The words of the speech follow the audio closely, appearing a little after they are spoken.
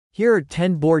Here are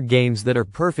 10 board games that are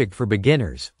perfect for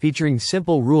beginners, featuring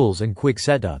simple rules and quick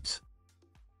setups.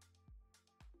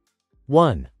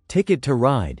 1. Ticket to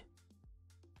Ride.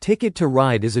 Ticket to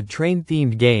Ride is a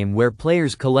train-themed game where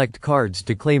players collect cards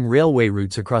to claim railway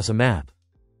routes across a map.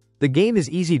 The game is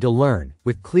easy to learn,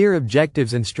 with clear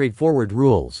objectives and straightforward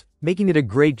rules, making it a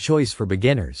great choice for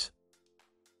beginners.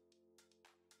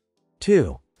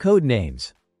 2.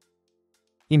 Codenames.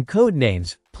 In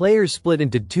Codenames, players split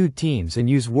into 2 teams and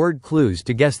use word clues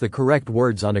to guess the correct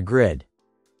words on a grid.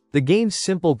 The game's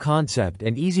simple concept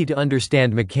and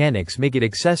easy-to-understand mechanics make it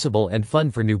accessible and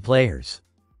fun for new players.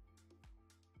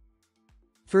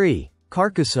 3.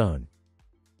 Carcassonne.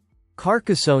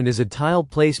 Carcassonne is a tile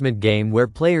placement game where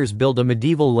players build a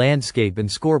medieval landscape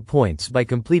and score points by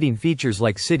completing features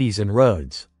like cities and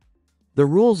roads. The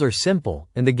rules are simple,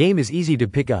 and the game is easy to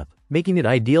pick up, making it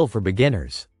ideal for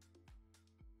beginners.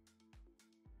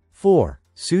 4.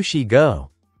 Sushi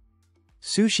Go.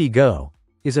 Sushi Go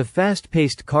is a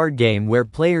fast-paced card game where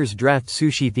players draft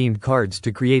sushi-themed cards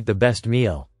to create the best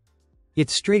meal.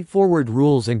 Its straightforward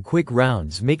rules and quick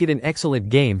rounds make it an excellent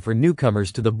game for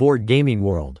newcomers to the board gaming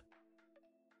world.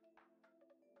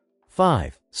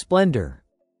 5. Splendor.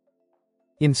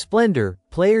 In Splendor,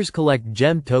 players collect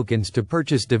gem tokens to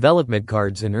purchase development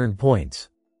cards and earn points.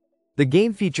 The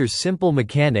game features simple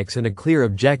mechanics and a clear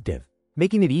objective,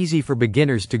 making it easy for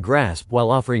beginners to grasp while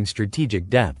offering strategic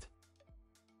depth.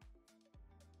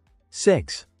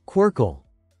 6. Qwirkle.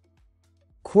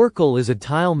 Qwirkle is a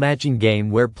tile matching game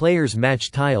where players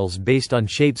match tiles based on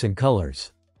shapes and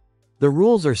colors. The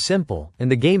rules are simple,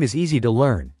 and the game is easy to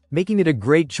learn, making it a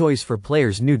great choice for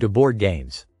players new to board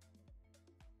games.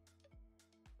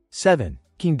 7.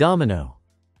 Kingdomino.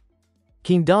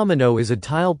 Kingdomino is a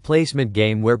tile placement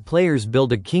game where players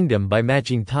build a kingdom by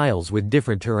matching tiles with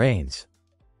different terrains.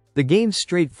 The game's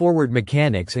straightforward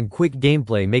mechanics and quick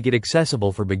gameplay make it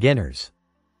accessible for beginners.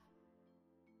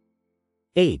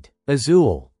 8.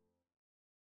 Azul.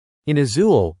 In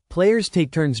Azul, players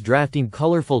take turns drafting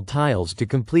colorful tiles to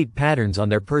complete patterns on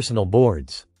their personal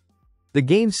boards. The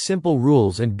game's simple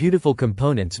rules and beautiful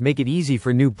components make it easy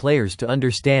for new players to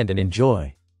understand and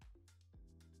enjoy.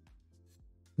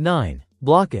 9.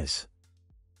 Blokus.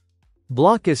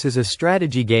 Blokus is a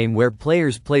strategy game where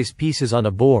players place pieces on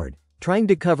a board, trying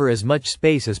to cover as much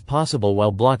space as possible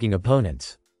while blocking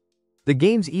opponents. The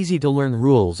game's easy-to-learn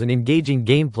rules and engaging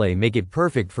gameplay make it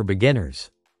perfect for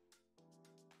beginners.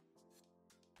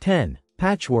 10.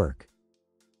 Patchwork.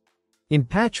 In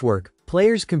Patchwork,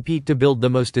 players compete to build the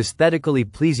most aesthetically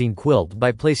pleasing quilt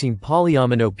by placing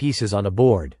polyomino pieces on a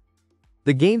board.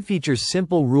 The game features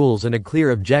simple rules and a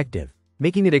clear objective,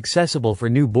 making it accessible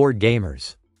for new board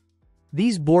gamers.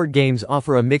 These board games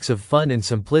offer a mix of fun and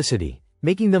simplicity,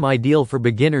 making them ideal for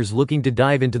beginners looking to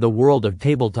dive into the world of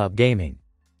tabletop gaming.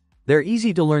 Their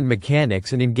easy-to-learn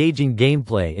mechanics and engaging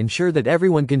gameplay ensure that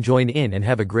everyone can join in and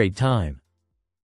have a great time.